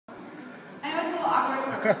awkward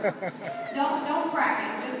at first. Don't crack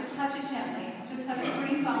it. Just touch it gently. Just touch the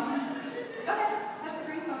green phone. Go ahead. Touch the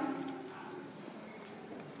green phone.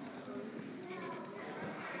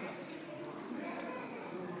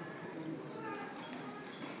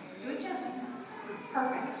 Do it gently.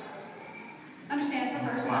 Perfect. Understand it's the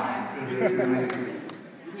first time.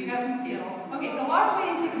 You got some skills. Okay, so while we're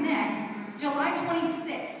waiting to connect, July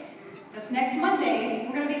 26th, that's next Monday,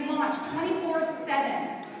 we're going to be launched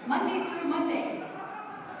 24/7, Monday through Monday.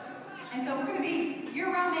 And so we're going to be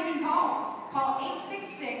year-round making calls. Call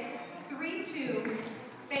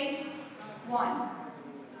 866-32-FACE-1.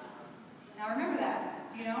 Now remember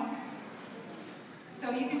that. Do you know? So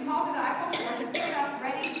you can call through the iPhone or just pick it up,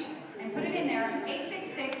 ready, and put it in there.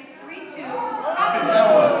 866-32. Copy me.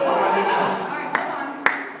 All right, hold on.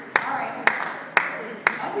 All right.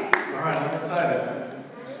 Okay. All right, I'm excited.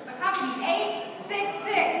 But copy me.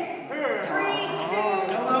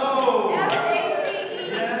 866-32. Hello.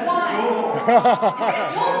 FACE1. Yes, cool. Is that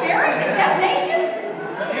Joel Barish at Death Nation?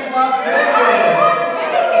 In Las Vegas. Las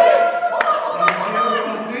Vegas. Hold on. You see what you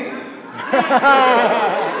want to see?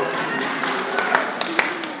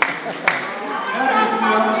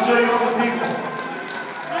 I'm going to show you all the people.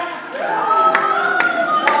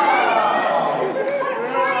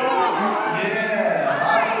 Yeah,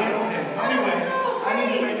 lots of people. Okay. Anyway, I need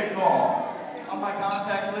to make a call. On my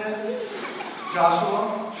contact list,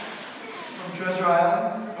 Joshua from Treasure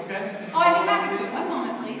Island. Okay? Oh, I'd be happy to. One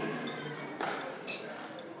moment, please.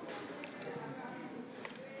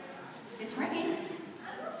 It's ringing.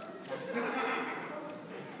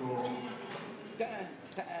 Cool.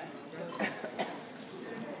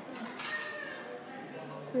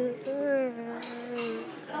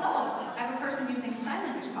 Hello, I have a person using sign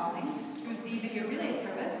language calling through Z Video Relay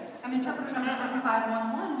Service. I'm interpreter number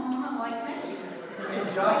 7511. One moment while I connect you. Hey,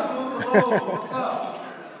 Joshua, hello. What's up?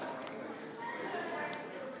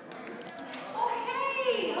 Oh,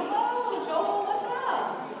 hey, hello, Joel, what's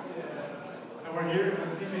up? And we're here at the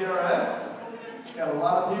CBRS. Got a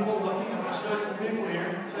lot of people looking. I'm going to show you some people here.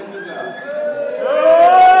 Check this out.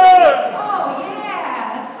 Oh,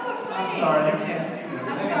 yeah, that's so exciting. I'm sorry, you can't see them.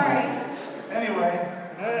 I'm sorry. Anyway,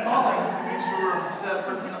 I'm calling to make sure we're set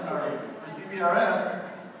for CBRS.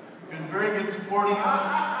 You've been very good supporting us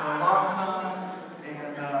for a long time.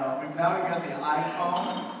 And we've now got the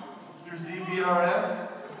iPhone through ZVRS.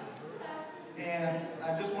 And I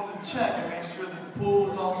just wanted to check and make sure that the pool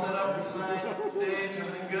was all set up for tonight, stage,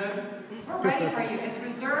 everything good? We're ready for you. It's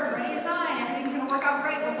reserved, ready at 9. Everything's going to work out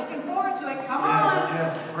great. We're looking forward to it. Come on.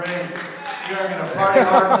 Yes, great. We are going to party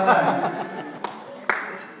hard tonight.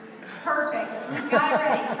 Perfect. We've got it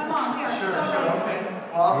ready. Come on. We are Sure, so ready. okay.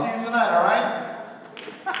 Well, I'll see you tonight, all right?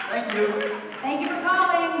 Thank you. Thank you for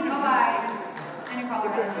calling. Bye-bye. And your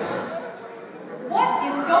caller has What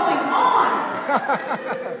is going on?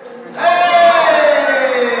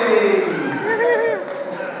 Hey!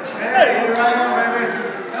 Hey, here I am, baby.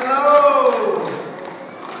 Hello!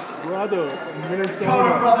 Brother,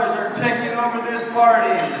 Coda Brothers are taking over this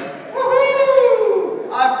party. Woohoo!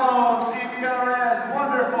 iPhone, CBRS,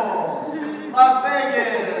 wonderful. Las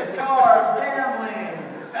Vegas, cards, gambling,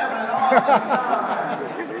 having an awesome time.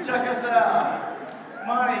 Check us out.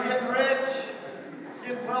 Money, getting rich,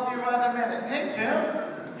 getting wealthier by the minute. Hey, Tim,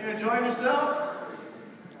 you enjoying yourself?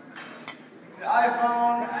 The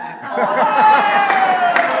iPhone.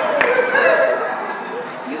 What is this?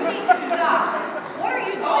 You need to stop. What are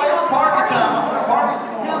you doing? Oh, it's party time. I'm gonna party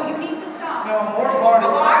some more. No, you need to stop. No, more party.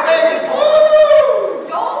 Las Vegas, woo!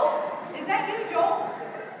 Joel? Is that you, Joel?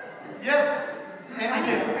 Yes. I And need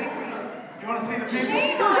to Tim. pray for you. You want to see the people?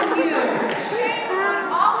 Shame on you. Shame on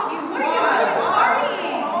all of you. What are you doing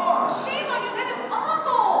partying? Shame on you. That is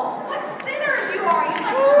awful. What sinners you are. You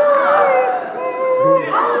must stop.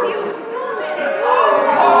 All of you, stop it. It's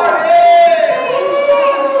awful. Party! Shame,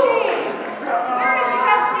 shame, shame. Where is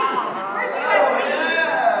USC? Where's USC?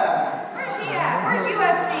 Yeah. Where's he at? Where's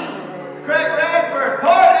USC? Craig Radford,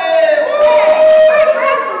 party! Craig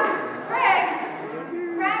Bradford. Craig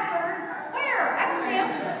Bradford. Where? I don't see him.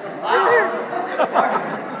 Stop. Wow.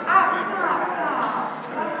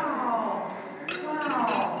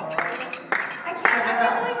 I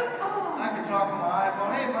can't believe it. Oh. I can talk on my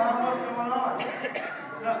iPhone. Hey, Mom, what's going on?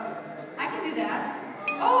 No. I can do that.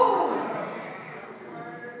 Oh.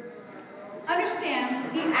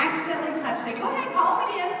 Understand, he accidentally touched it. Go ahead, call him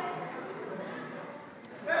again.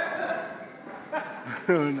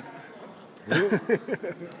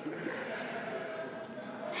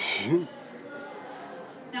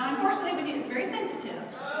 Now, unfortunately, it's very sensitive.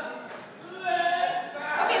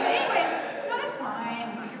 Okay, but anyways, no, that's fine.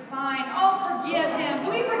 You're fine. Oh, forgive him. Do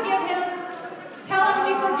we forgive him? Tell him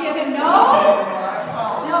we forgive him. No?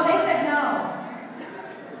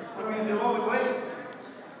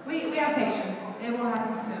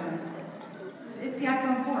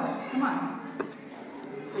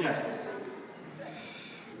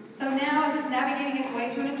 So now, as it's navigating its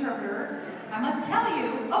way to an interpreter, I must tell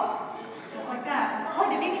you, oh, just like that. Oh,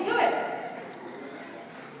 they beat me to it.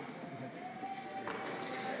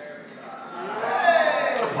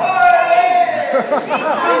 Hey, party! Shame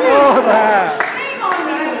on you! Shame on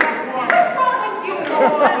you! What's wrong with you? What's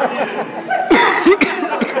wrong with you?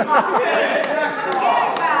 Las Vegas. Forget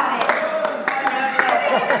about it. I think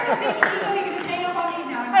if it's a big ego, you can just hang up on me.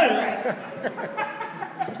 No, I'm just pray.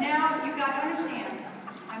 Now, you've got to understand,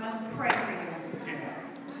 I must pray for you.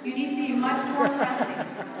 You need to be much more friendly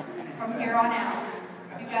from here on out.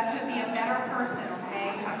 You've got to be a better person,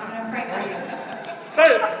 okay? I'm going to pray for you.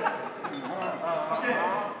 Okay,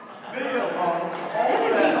 video phone. This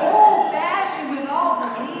is the old-fashioned with all the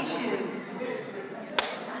leashes.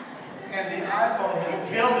 And the iPhone has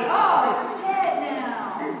tilted. Oh, it's dead now.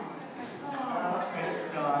 Oh, it's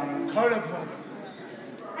dying.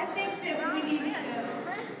 I think that we need to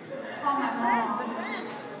call my mom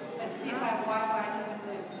and see if my Wi-Fi doesn't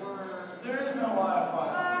really work. There is no Wi-Fi.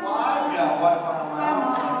 Well, I've got Wi-Fi on my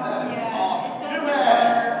iPhone. That is awesome. It Too doesn't bad.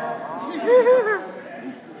 work.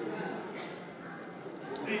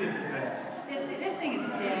 Seed is the best. This thing is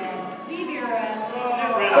dead. Zvrs.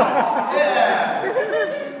 Yeah.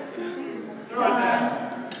 It's Throw it done. down.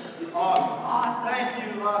 Awesome. Awesome. Thank you,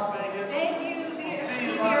 Las Vegas. Thank you, See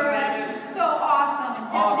you, Zvrs. Las Vegas. You're so awesome.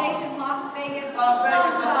 And Awesome. Destination Las Vegas. Las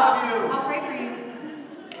Vegas, Thumbs I up. love you. I'll pray for you.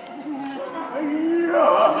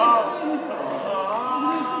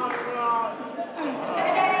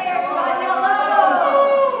 Hey, everybody,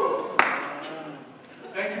 hello.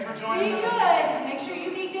 Thank you for Be joining us. good. Make sure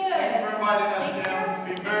you be good. Thank you for inviting us, Be Tim. careful.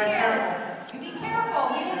 Be very careful. You be careful.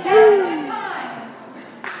 We didn't have a good time.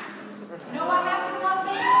 You know what happens in Las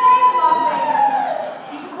Vegas stays in Las Vegas.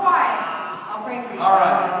 Be quiet. I'll pray for you. All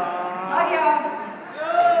right. Love y'all.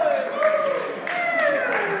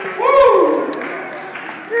 Woo!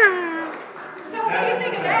 So what do you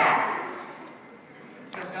think of that?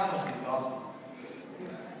 Technology is awesome.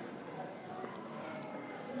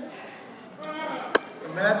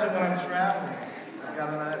 Imagine when I'm traveling. I got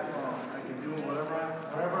an iPhone. I can do whatever I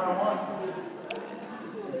want.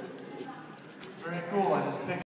 It's very cool. I just pick